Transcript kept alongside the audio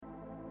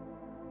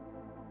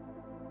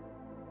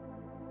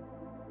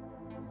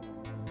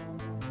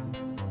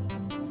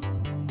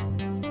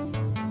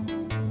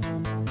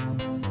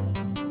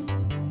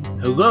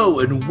Hello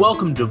and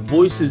welcome to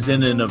Voices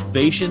in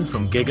Innovation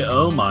from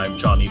GigaOM. I'm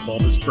Johnny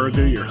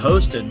Baldisberger, your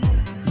host, and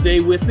today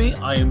with me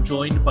I am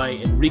joined by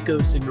Enrico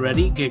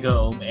Signoretti,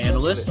 GigaOM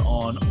analyst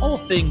on all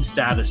things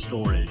data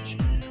storage.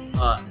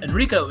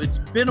 Enrico, it's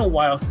been a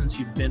while since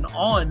you've been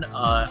on.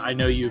 I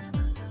know you've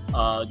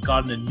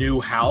gotten a new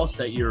house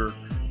that you're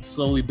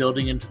slowly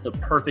building into the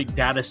perfect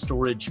data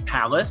storage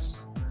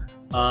palace,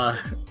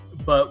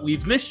 but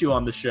we've missed you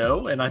on the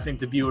show, and I think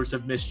the viewers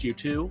have missed you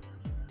too.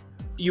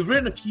 You've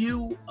written a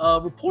few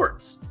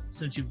reports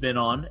since you've been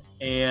on,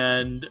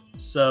 and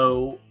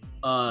so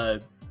I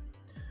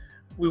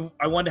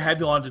wanted to have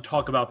you on to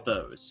talk about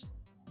those.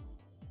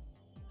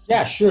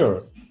 Yeah,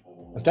 sure.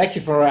 Thank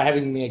you for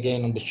having me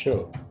again on the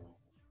show.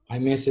 I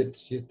miss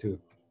it, you too.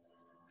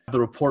 The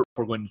report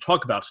we're going to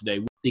talk about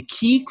today, the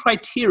key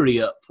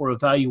criteria for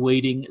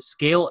evaluating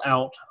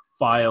scale-out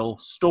file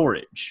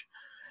storage.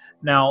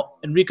 Now,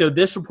 Enrico,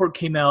 this report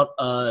came out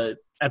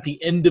at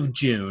the end of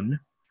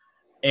June,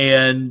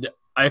 and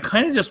I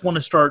kind of just want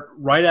to start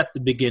right at the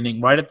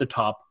beginning, right at the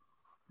top.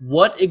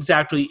 What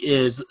exactly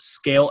is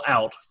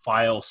scale-out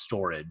file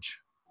storage?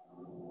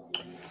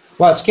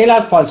 Well,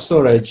 scale-out file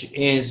storage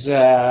is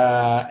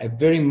a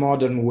very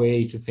modern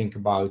way to think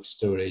about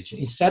storage.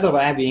 Instead of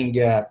having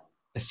a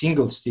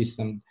single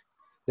system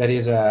that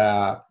is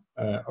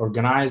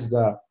organized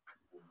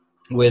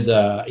with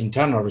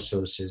internal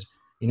resources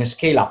in a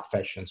scale-up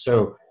fashion.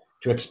 So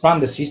to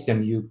expand the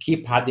system, you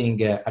keep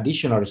adding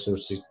additional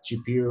resources,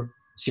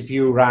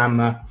 CPU,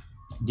 RAM,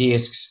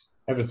 disks,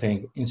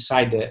 everything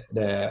inside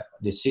the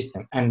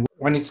system. And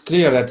when it's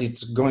clear that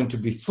it's going to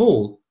be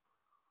full,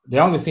 the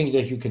only thing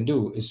that you can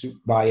do is to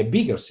buy a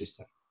bigger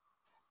system.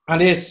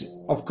 And this,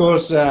 of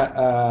course,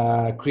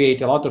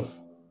 create a lot of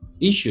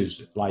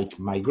issues like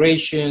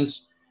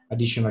migrations,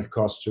 additional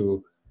costs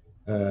for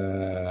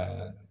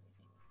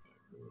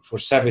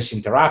service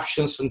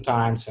interruptions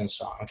sometimes, and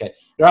so on. Okay,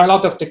 there are a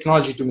lot of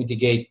technology to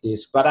mitigate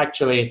this, but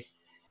actually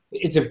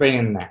it's a pain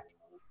in the neck.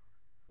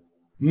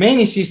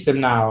 Many systems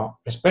now,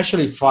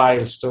 especially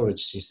file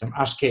storage systems,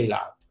 are scale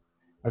out.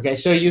 Okay,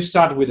 so you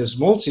start with a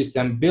small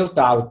system built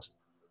out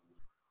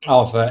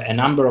of a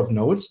number of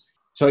nodes.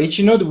 So each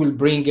node will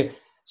bring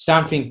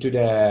something to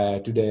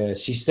the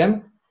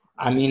system.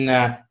 I mean,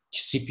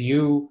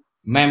 CPU,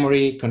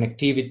 memory,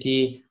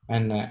 connectivity,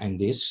 and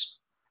this.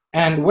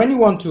 And when you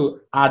want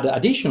to add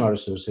additional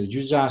resources,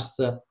 you just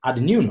add a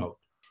new node.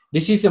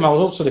 The system is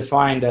also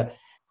defined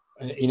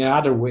in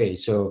another way.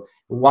 So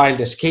while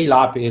the scale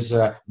up is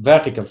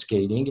vertical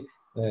scaling,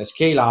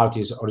 scale out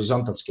is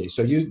horizontal scale.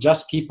 So you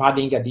just keep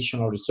adding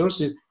additional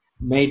resources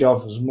made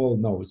of small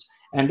nodes.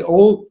 And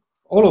all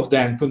of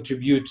them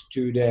contribute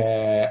to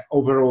the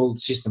overall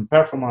system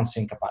performance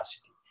and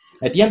capacity.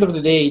 At the end of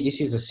the day,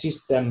 this is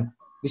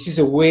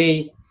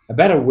a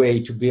better way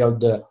to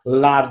build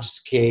large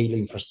scale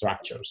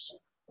infrastructures.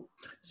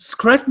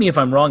 Correct me if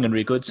I'm wrong,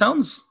 Enrico. It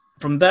sounds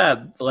from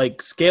that, like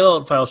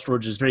scale-out file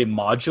storage is very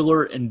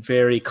modular and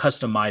very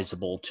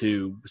customizable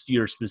to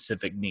your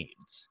specific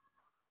needs.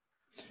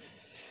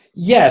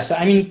 Yes,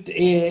 I mean,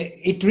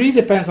 it really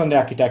depends on the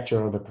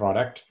architecture of the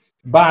product.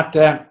 But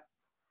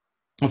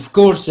of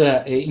course,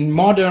 in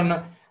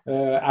modern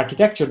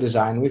architecture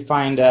design, we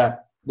find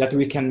that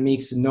we can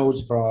mix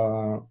nodes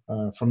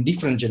from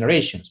different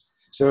generations.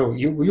 So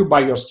you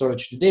buy your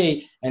storage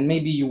today, and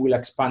maybe you will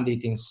expand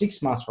it in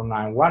 6 months from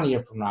now, 1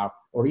 year from now,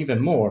 or even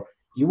more.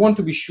 You want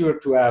to be sure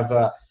to have,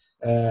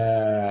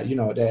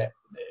 to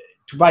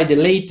buy the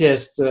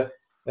latest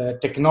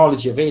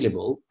technology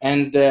available,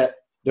 and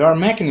there are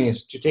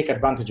mechanisms to take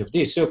advantage of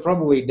this. So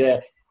probably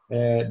the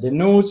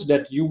nodes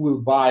that you will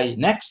buy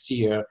next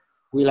year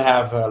will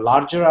have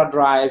larger hard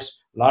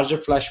drives, larger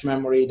flash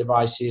memory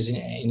devices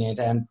in it,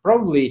 and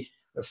probably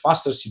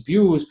faster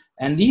CPUs,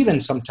 and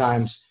even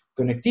sometimes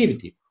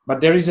connectivity.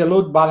 But there is a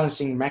load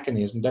balancing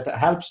mechanism that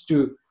helps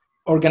to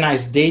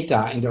organize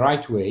data in the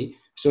right way,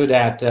 so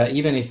that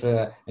even if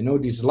a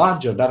node is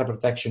larger, data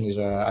protection is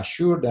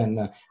assured,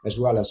 and as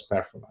well as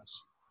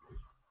performance.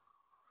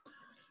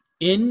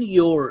 In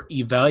your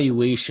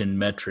evaluation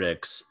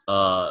metrics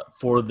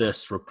for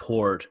this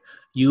report,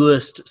 you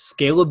list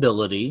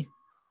scalability,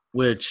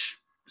 which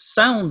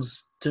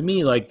sounds to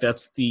me like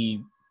that's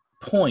the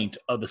point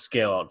of the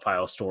scale-out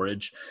file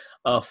storage.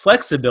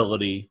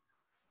 Flexibility,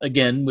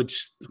 again,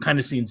 which kind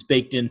of seems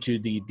baked into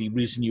the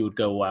reason you would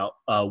go out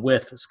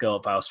with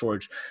scale-out file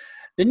storage.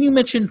 Then you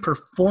mentioned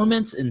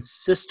performance and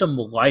system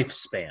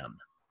lifespan.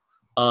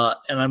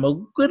 And I'm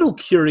a little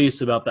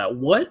curious about that.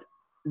 What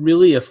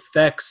really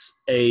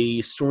affects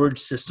a storage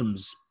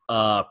system's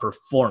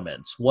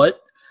performance?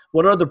 What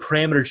are the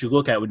parameters you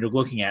look at when you're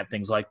looking at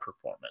things like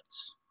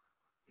performance?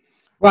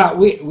 Well,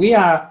 we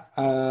are,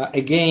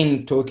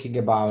 again, talking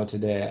about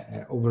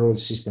the overall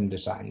system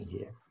design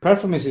here.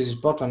 Performance is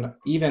important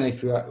even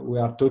if we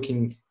are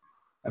talking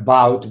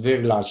about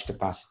very large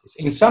capacities.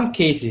 In some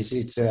cases,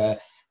 it's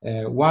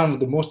one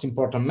of the most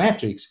important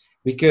metrics,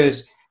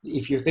 because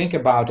if you think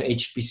about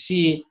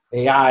HPC,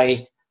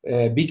 AI,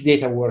 big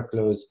data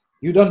workloads,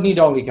 you don't need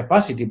only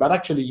capacity, but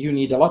actually you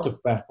need a lot of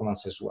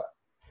performance as well.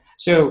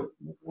 So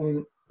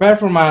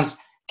performance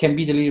can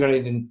be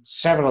delivered in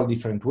several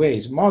different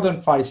ways.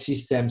 Modern file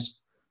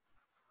systems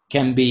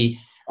can be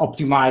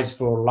optimized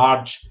for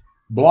large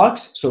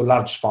blocks, so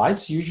large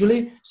files,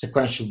 usually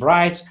sequential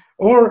writes,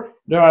 or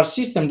there are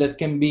systems that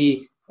can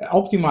be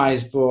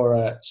optimized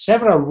for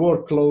several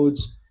workloads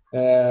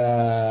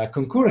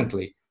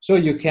concurrently. So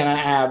you can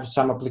have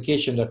some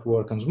application that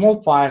work on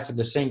small files at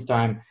the same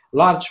time,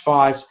 large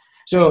files.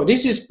 So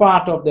this is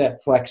part of the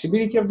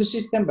flexibility of the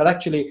system, but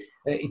actually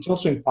it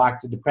also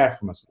impacts the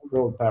performance,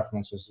 overall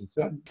performances.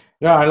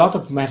 There are a lot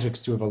of metrics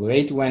to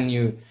evaluate when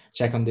you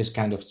check on this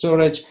kind of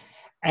storage,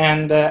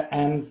 and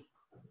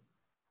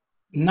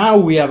now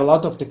we have a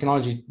lot of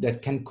technology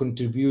that can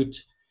contribute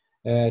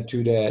to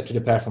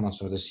the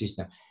performance of the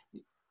system.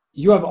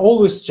 You have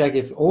always checked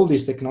if all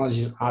these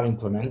technologies are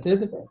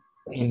implemented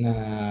in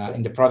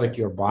the product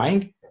you're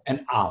buying and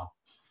how.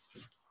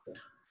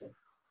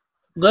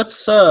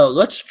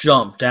 Let's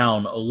jump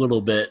down a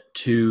little bit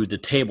to the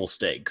table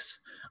stakes.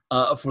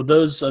 For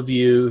those of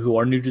you who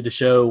are new to the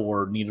show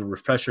or need a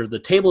refresher, the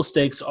table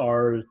stakes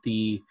are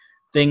the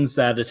things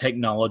that a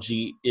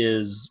technology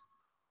is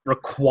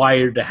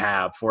required to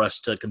have for us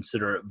to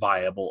consider it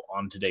viable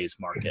on today's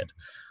market.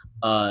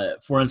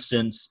 For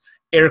instance,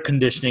 air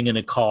conditioning in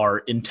a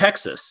car in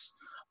Texas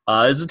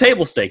is a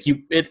table stake.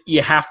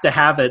 You have to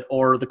have it,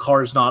 or the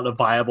car is not a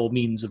viable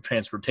means of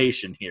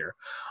transportation here.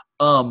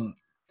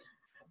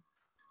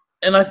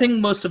 And I think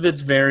most of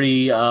it's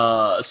very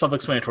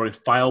self-explanatory.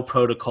 File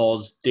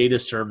protocols, data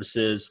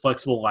services,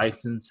 flexible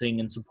licensing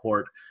and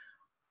support.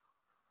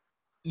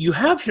 You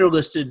have here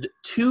listed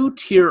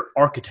two-tier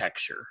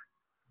architecture.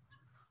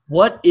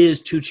 What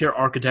is two-tier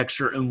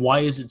architecture, and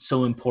why is it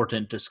so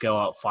important to scale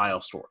out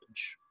file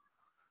storage?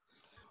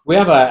 We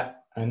have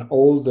an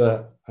old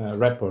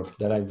report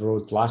that I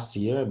wrote last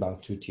year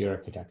about two-tier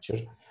architecture.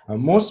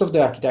 Most of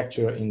the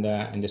architecture in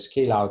the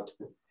scale-out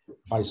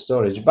file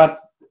storage, but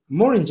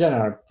more in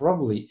general,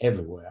 probably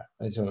everywhere,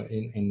 so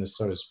in the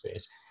storage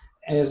space,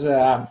 is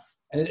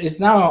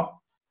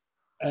now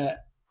a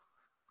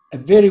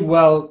very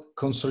well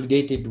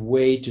consolidated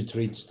way to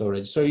treat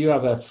storage. So you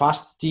have a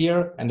fast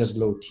tier and a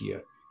slow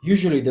tier.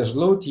 Usually the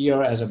slow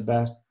tier has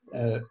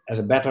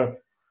a better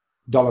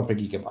dollar per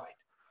gigabyte.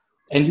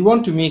 And you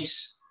want to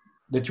mix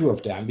the two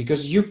of them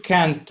because you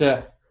can't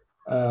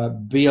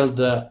build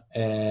a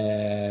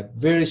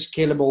very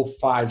scalable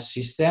file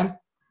system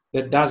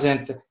that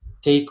doesn't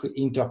take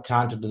into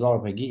account the dollar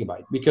per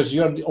gigabyte because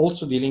you're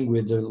also dealing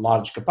with the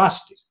large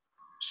capacities.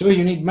 So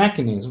you need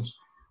mechanisms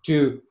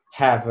to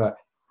have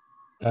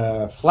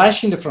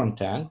flash in the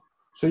front end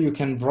so you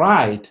can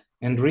write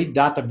and read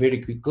data very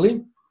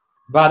quickly,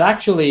 but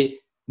actually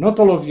not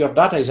all of your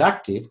data is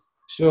active.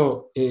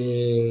 So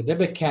the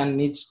backend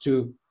needs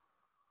to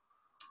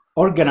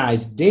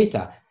organize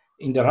data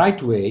in the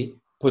right way,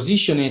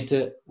 position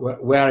it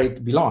where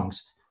it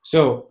belongs.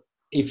 So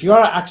if you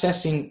are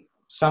accessing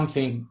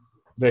something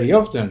very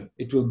often,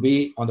 it will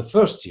be on the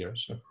first tier,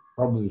 so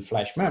probably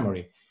flash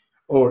memory,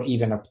 or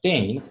even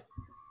Optane.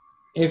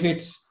 If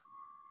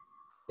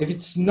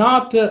it's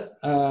not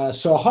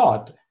so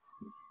hot,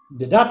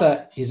 the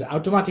data is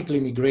automatically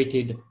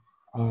migrated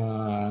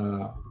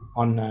on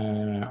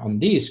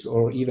disk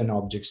or even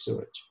object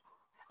storage.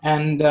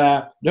 And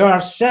there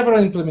are several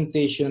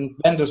implementation.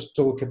 Vendors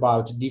talk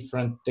about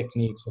different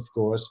techniques, of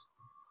course,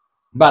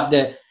 but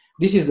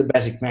this is the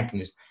basic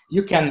mechanism.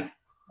 You can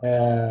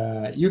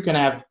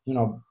have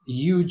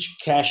huge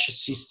cache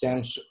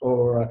systems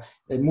or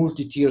a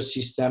multi-tier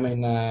system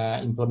in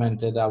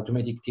implemented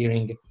automatic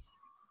tiering.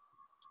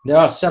 There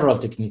are several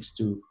techniques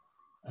to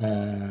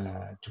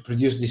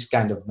produce this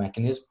kind of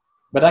mechanism,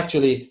 but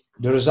actually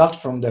the result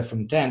from the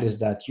front end is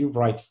that you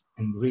write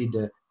and read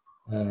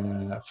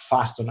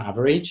fast on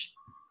average,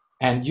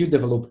 and you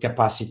develop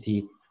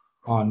capacity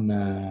on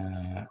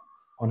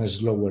a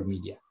slower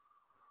media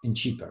and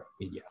cheaper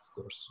media, of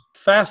course.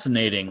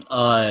 Fascinating.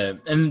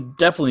 And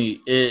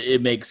definitely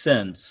it makes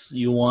sense.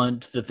 You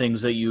want the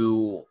things that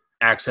you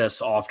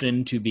access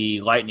often to be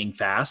lightning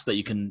fast, that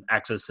you can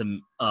access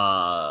them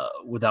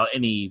without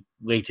any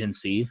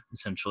latency,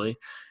 essentially.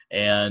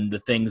 And the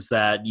things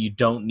that you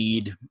don't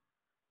need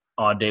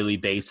on a daily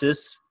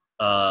basis,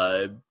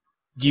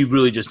 you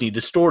really just need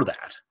to store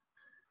that.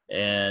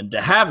 And to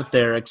have it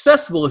there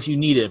accessible if you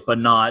need it, but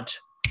not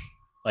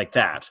like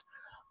that.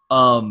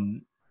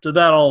 So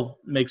that all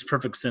makes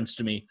perfect sense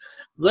to me.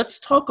 Let's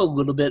talk a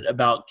little bit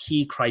about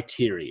key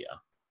criteria.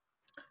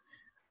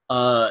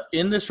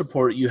 In this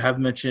report, you have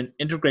mentioned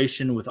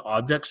integration with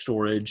object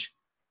storage,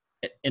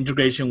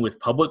 integration with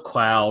public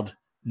cloud,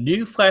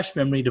 new flash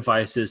memory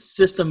devices,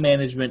 system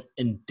management,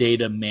 and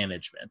data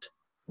management.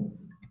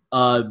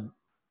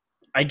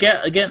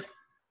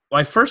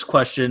 My first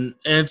question,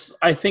 and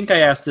I think I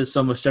ask this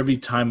almost every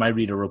time I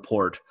read a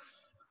report,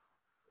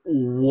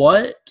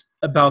 what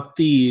about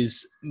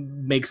these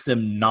makes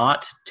them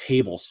not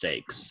table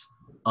stakes?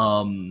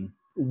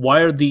 Why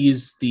are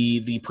these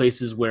the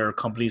places where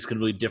companies can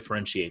really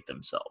differentiate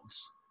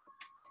themselves?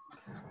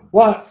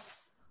 Well,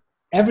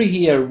 every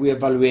year we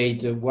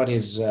evaluate what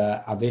is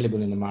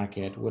available in the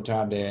market, what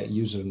are the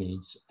user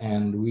needs,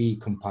 and we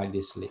compile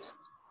this list.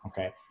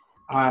 Okay,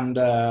 and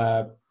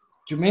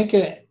to make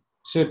it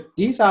so,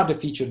 these are the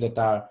features that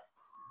are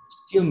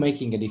still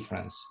making a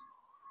difference,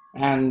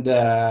 and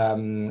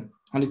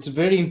it's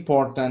very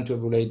important to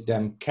evaluate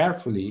them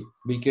carefully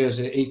because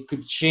it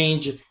could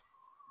change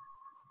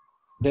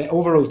the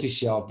overall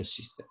TCO of the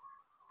system,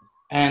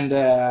 and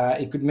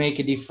it could make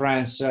a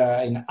difference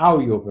in how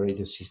you operate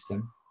the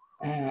system,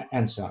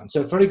 and so on.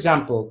 So, for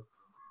example,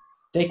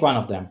 take one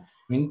of them,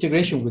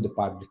 integration with the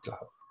public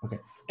cloud. Okay,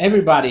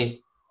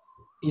 everybody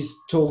is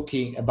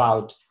talking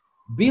about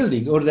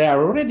building, or they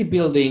are already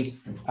building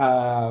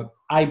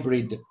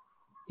hybrid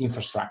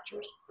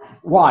infrastructures.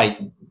 Why?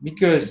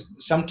 Because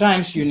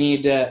sometimes you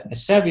need a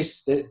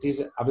service that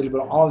is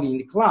available only in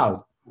the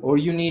cloud, or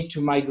you need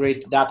to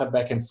migrate data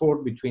back and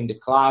forth between the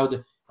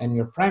cloud and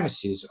your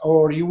premises,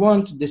 or you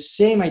want the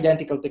same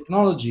identical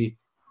technology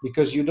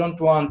because you don't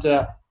want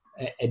a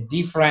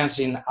difference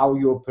in how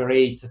you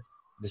operate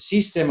the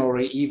system, or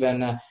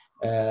even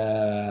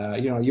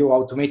you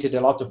automated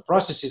a lot of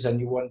processes and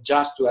you want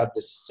just to have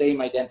the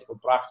same identical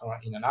platform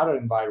in another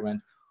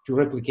environment to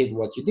replicate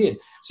what you did.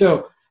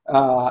 So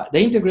the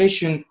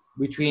integration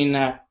between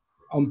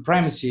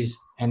on-premises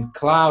and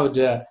cloud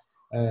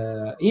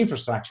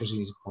infrastructures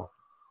is important.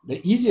 The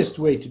easiest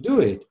way to do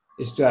it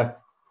is to have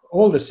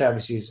all the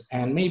services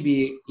and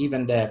maybe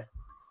even the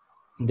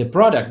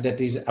product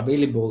that is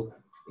available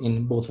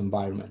in both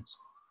environments.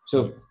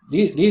 So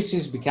this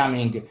is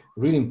becoming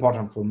really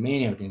important for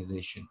many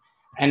organizations,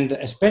 and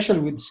especially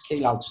with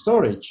scale-out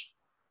storage,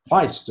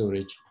 file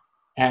storage,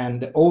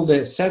 and all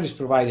the service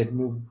providers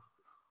move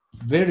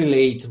very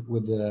late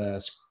with the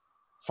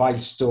file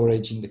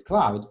storage in the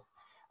cloud.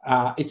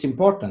 It's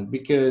important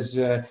because,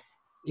 they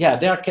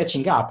are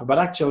catching up, but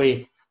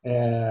actually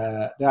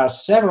there are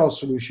several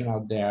solutions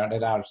out there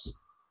that are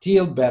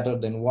still better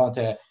than what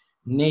a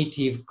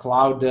native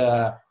cloud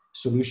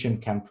solution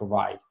can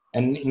provide.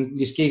 And in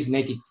this case,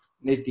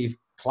 native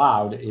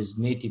cloud is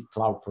native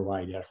cloud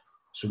provider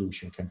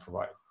solution can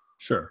provide.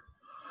 Sure.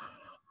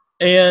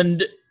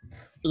 And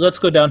let's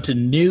go down to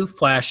new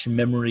flash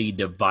memory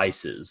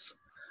devices.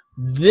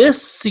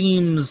 This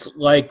seems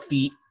like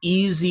the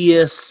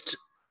easiest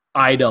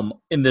item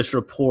in this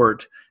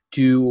report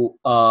to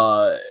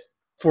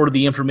for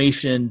the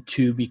information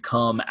to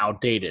become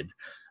outdated,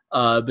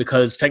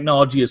 because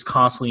technology is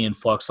constantly in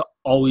flux,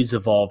 always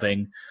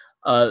evolving.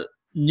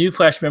 New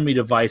flash memory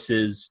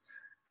devices,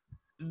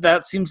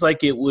 that seems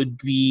like it would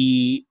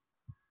be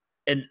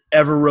an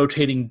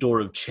ever-rotating door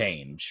of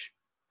change.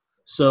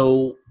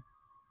 So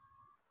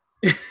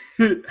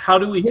how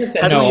do we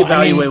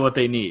evaluate what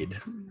they need?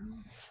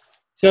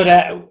 So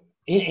that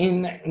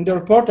in the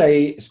report,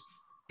 I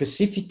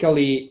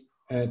specifically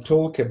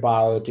talk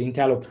about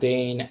Intel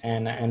Optane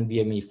and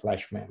NVMe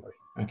flash memory.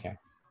 Okay,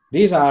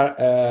 these are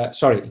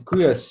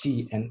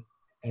QLC and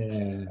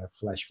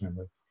flash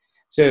memory.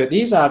 So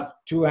these are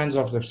two ends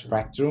of the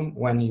spectrum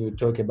when you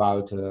talk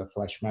about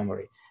flash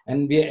memory.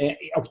 And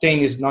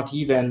Optane is not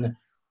even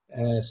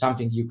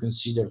something you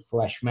consider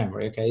flash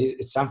memory. Okay,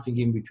 it's something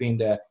in between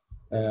the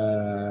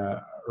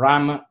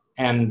RAM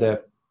and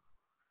the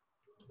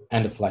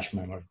flash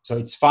memory. So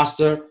it's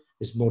faster,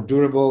 it's more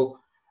durable.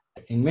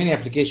 In many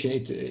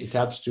applications, it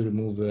helps to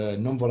remove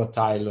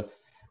non-volatile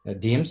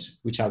DIMMs,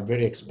 which are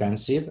very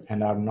expensive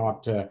and are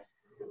not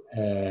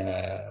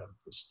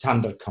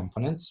standard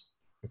components.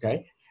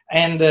 Okay,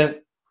 and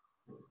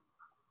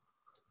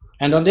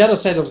on the other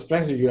side of the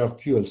spectrum, you have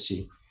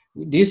QLC.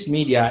 This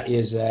media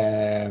is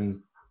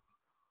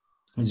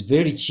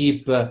very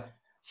cheap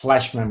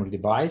flash memory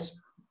device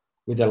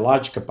with a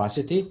large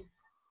capacity,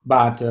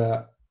 but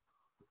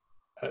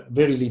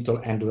very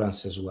little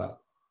endurance as well.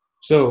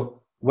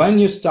 So when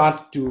you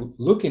start to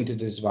look into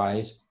this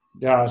device,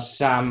 there are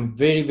some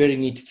very, very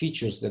neat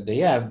features that they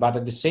have, but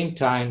at the same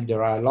time,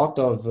 there are a lot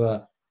of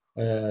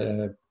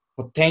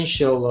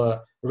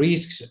potential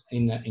risks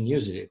in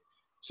using it.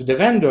 So the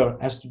vendor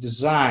has to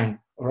design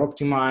or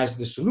optimize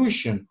the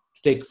solution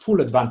to take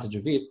full advantage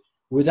of it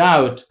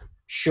without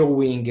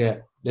showing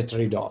the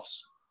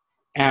trade-offs.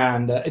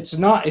 And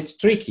it's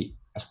tricky,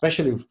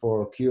 especially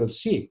for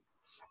QLC.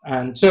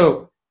 And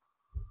so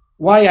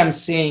why I'm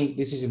saying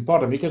this is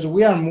important, because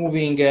we are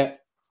moving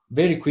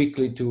very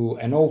quickly to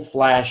an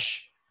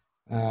all-flash.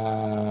 We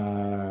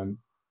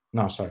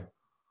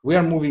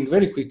are moving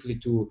very quickly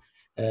to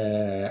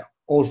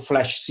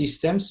all-flash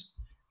systems,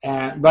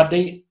 but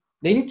they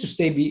need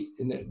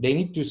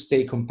to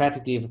stay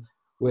competitive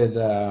with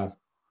other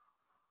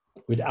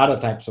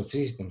types of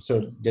systems.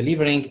 So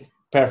delivering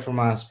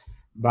performance,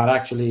 but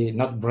actually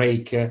not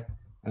break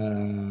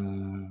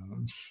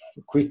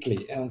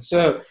quickly. And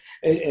so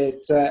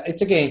it's a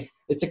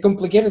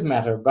complicated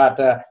matter, but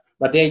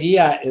the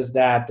idea is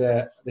that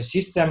the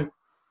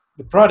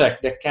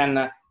product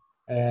can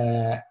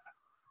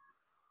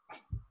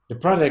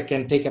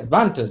take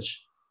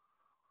advantage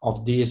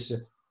of this.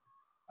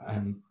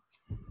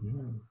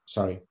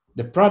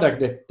 The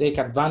product that take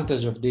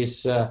advantage of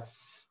this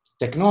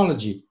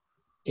technology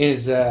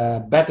is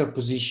better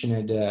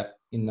positioned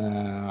in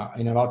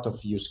a lot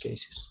of use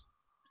cases.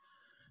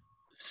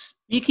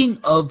 Speaking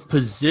of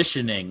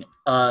positioning,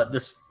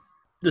 the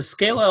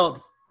scale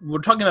out, we're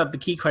talking about the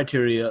key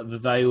criteria of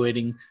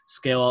evaluating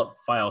scale out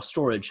file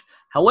storage.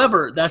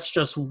 However, that's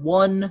just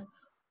one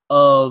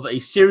of a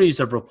series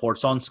of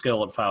reports on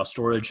scale out file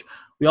storage.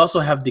 We also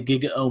have the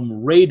GigaOM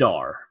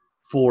radar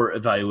for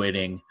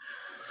evaluating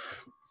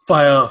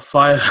file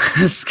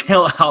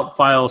scale out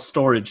file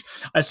storage.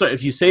 I swear,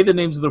 if you say the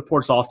names of the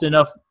reports often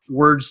enough,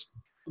 words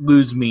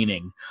lose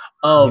meaning.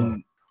 Yeah.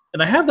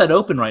 And I have that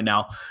open right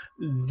now.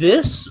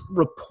 This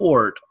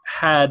report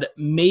had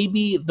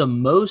maybe the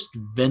most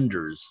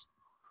vendors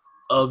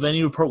of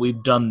any report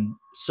we've done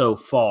so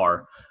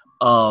far.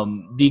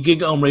 The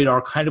GigaOM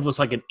radar kind of was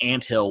like an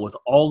anthill with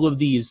all of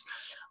these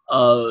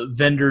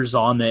vendors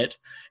on it.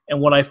 And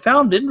what I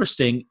found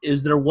interesting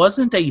is there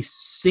wasn't a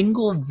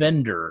single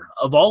vendor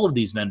of all of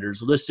these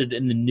vendors listed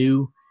in the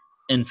new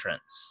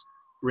entrants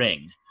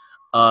ring.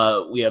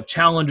 We have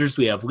challengers,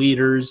 we have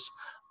leaders.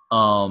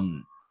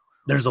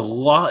 There's a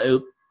lot,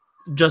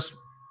 just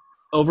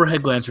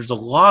overhead glance, there's a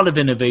lot of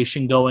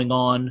innovation going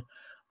on.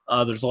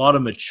 There's a lot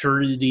of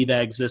maturity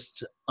that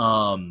exists.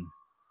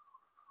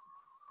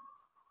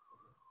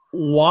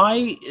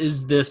 Why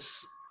is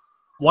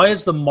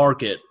the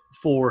market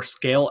for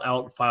scale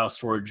out file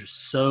storage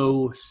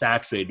so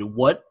saturated?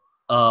 What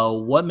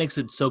makes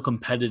it so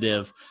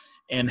competitive,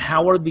 and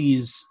how are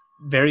these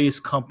various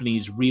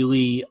companies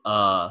really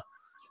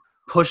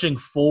pushing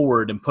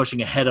forward and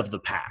pushing ahead of the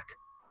pack?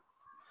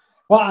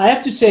 Well, I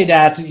have to say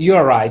that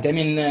you're right. I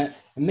mean,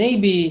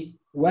 maybe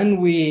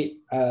when we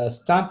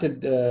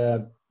started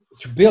to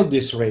build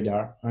this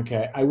radar,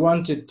 okay, I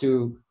wanted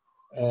to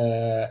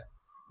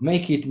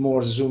make it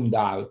more zoomed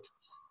out,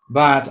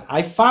 but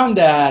I found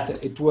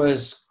that it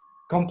was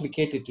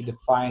complicated to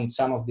define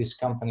some of these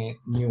company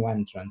new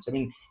entrants. I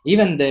mean,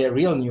 even the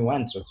real new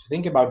entrants.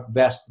 Think about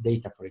Vest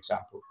Data, for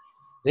example.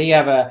 They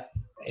have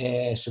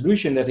a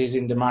solution that is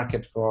in the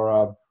market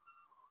for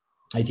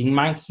 18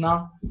 months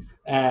now.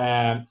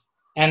 And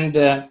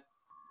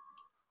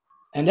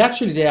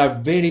actually they are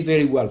very,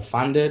 very well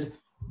funded.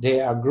 They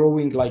are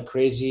growing like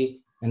crazy,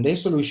 and their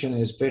solution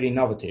is very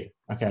innovative.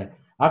 Okay,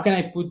 how can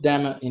I put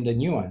them in the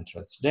new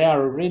entrants? They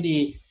are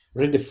already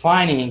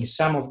redefining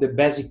some of the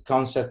basic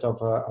concept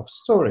of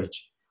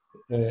storage,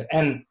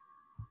 and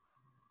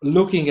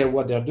looking at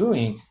what they are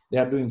doing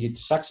it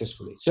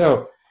successfully.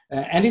 So,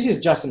 and this is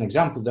just an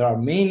example. There are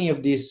many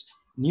of these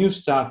new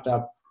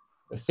startups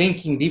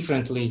thinking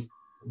differently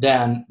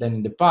than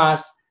in the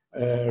past,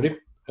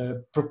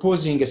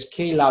 proposing a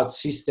scale-out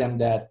system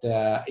that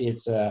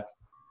is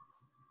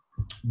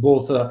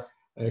both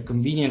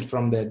convenient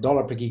from the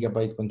dollar per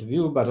gigabyte point of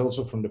view, but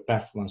also from the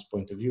performance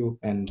point of view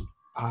and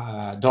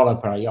dollar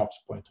per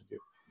IOPS point of view.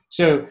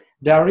 So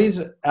there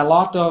is a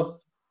lot of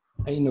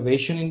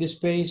innovation in this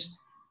space.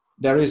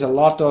 There is a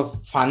lot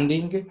of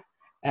funding,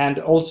 and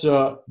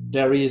also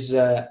there is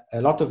a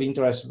lot of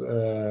interest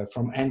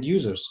from end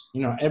users.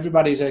 You know,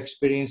 everybody is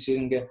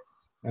experiencing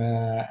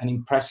an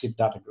impressive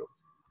data growth.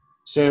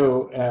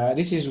 So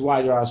this is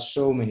why there are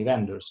so many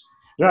vendors.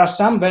 There are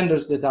some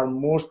vendors that are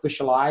more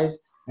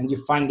specialized, and you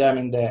find them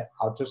in the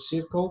outer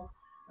circle.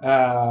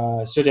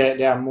 So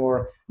they are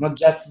more not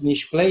just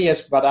niche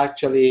players, but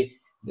actually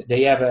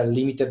they have a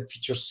limited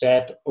feature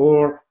set,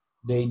 or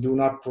they do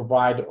not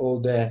provide all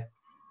the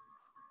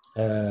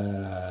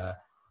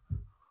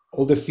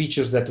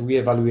features that we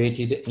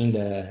evaluated in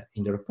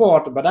the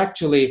report. But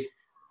actually,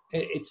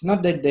 it's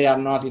not that they are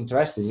not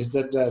interested; it's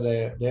that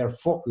their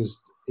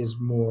focus is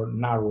more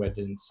narrowed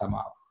and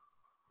somehow.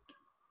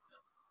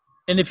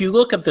 And if you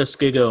look at this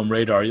GigaOM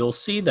radar, you'll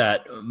see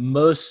that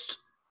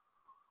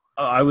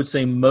I would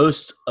say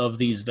most of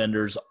these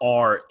vendors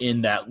are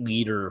in that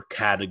leader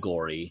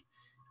category.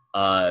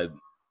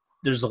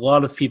 There's a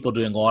lot of people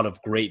doing a lot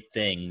of great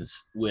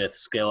things with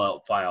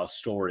scale-out file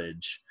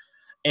storage.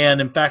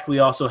 And in fact, we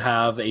also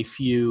have a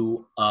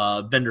few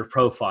vendor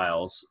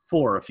profiles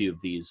for a few of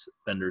these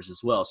vendors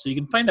as well. So you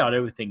can find out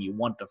everything you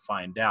want to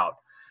find out.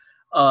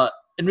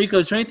 Enrico,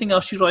 is there anything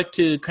else you'd like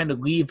to kind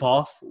of leave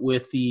off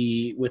with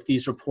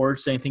these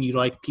reports? Anything you'd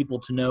like people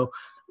to know?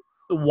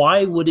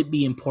 Why would it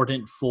be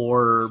important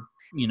for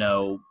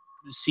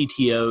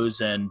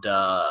CTOs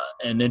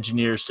and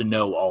engineers to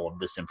know all of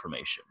this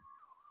information?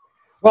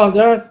 Well,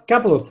 there are a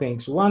couple of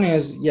things. One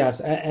is, yes,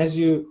 as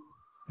you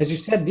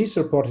said, this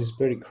report is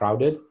very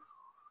crowded,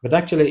 but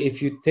actually,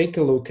 if you take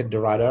a look at the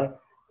radar,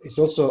 it's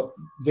also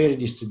very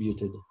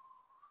distributed.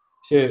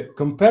 So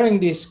comparing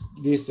this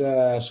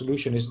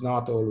solution is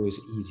not always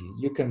easy.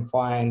 You can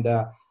find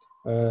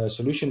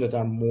solutions that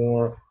are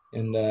more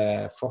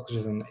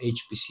focused on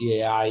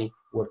HPC AI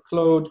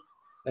workload,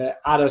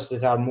 others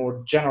that are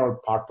more general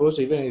purpose,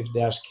 even if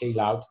they are scale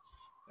out.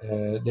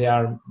 They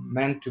are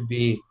meant to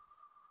be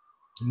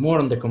more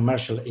on the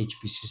commercial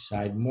HPC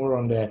side, more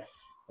on the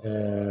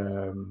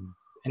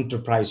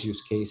enterprise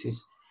use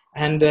cases.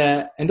 And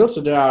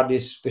also there are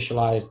these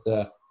specialized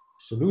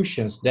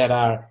solutions that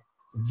are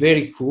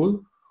very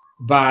cool,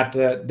 but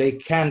they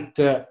can't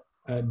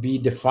be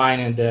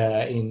defined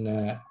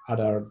in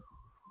other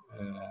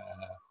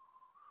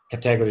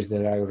categories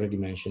that I already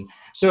mentioned.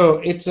 So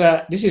it's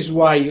this is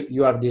why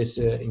you have this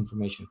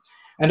information.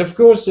 And of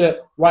course,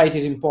 why it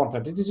is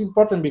important. It is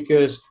important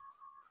because,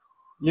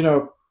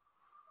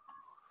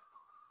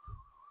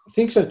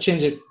 things are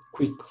changing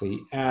quickly,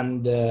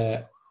 and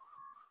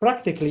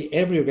practically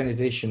every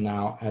organization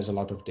now has a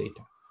lot of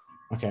data.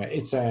 Okay,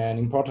 it's an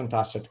important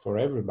asset for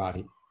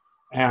everybody.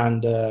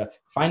 And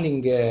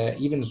finding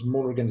even a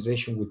small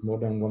organization with more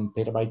than 1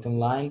 petabyte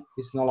online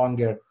is no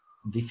longer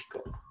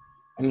difficult.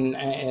 I mean,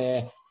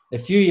 a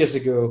few years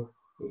ago,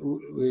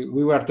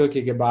 we were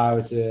talking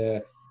about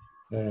the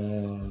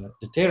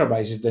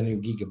terabytes is the new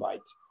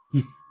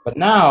gigabyte, but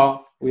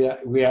now we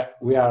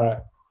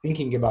are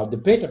thinking about the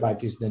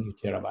petabyte is the new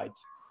terabyte.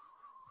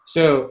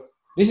 So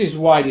this is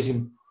why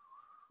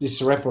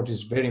this report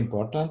is very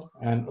important,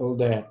 and all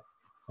the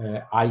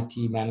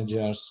IT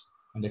managers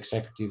and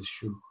executives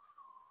should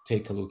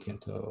take a look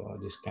into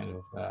this kind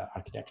of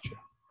architecture.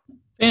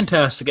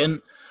 Fantastic.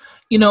 And,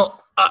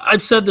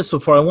 I've said this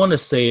before. I want to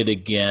say it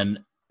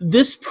again.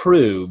 This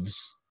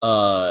proves,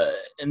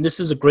 and this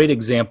is a great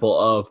example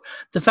of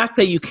the fact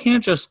that you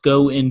can't just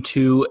go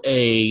into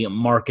a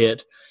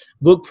market,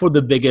 look for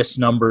the biggest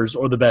numbers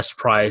or the best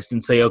price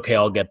and say, okay,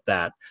 I'll get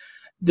that.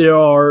 There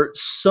are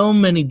so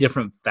many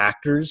different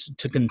factors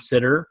to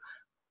consider,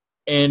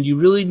 and you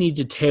really need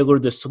to tailor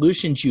the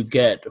solutions you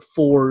get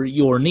for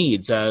your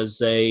needs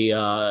as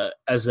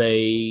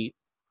a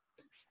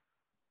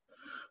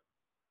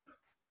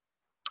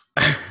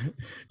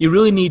you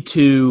really need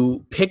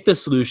to pick the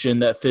solution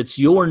that fits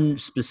your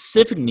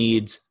specific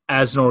needs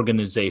as an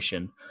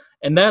organization.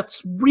 And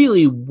that's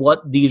really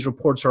what these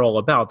reports are all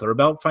about. They're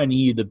about finding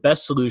you the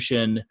best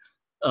solution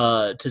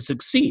to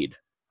succeed.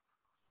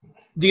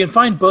 You can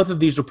find both of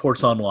these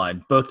reports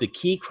online, both the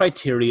key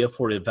criteria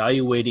for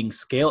evaluating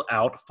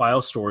scale-out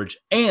file storage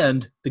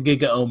and the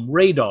GigaOM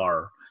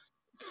radar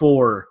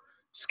for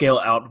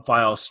scale-out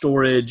file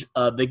storage.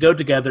 They go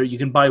together. You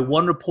can buy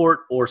one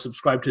report or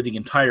subscribe to the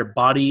entire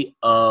body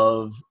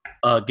of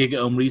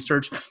GigaOM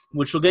research,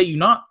 which will get you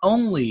not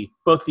only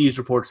both these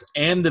reports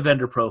and the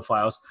vendor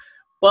profiles,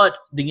 but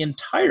the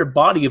entire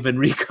body of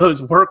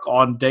Enrico's work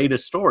on data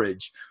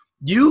storage.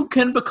 You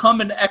can become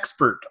an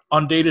expert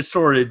on data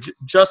storage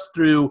just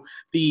through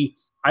the,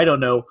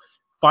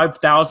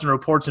 5,000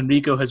 reports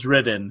Enrico has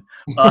written,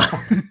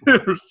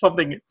 or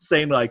something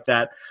insane like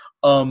that.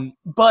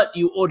 But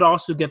you would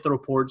also get the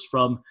reports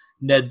from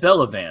Ned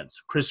Bellavance,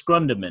 Chris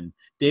Grundeman,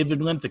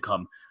 David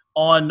Linthicum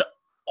on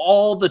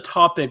all the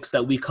topics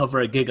that we cover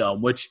at GigaOM,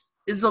 which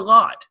is a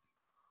lot.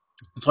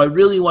 So I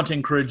really want to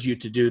encourage you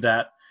to do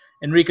that.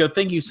 Enrico,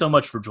 thank you so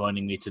much for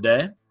joining me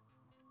today.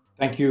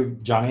 Thank you,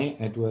 Johnny.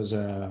 It was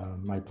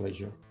my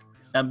pleasure.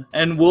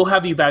 And we'll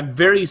have you back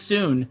very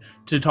soon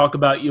to talk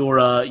about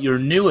your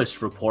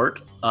newest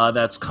report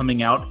that's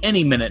coming out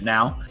any minute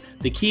now,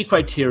 the key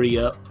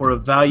criteria for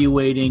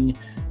evaluating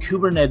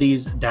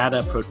Kubernetes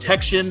data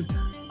protection.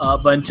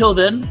 But until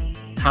then,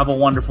 have a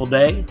wonderful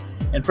day.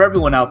 And for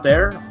everyone out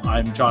there,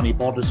 I'm Johnny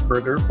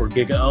Baldisberger for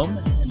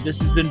GigaOM, and this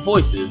has been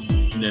Voices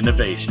in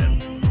Innovation.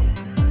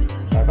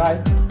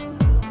 Bye-bye.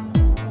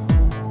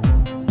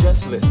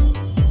 Just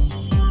listen.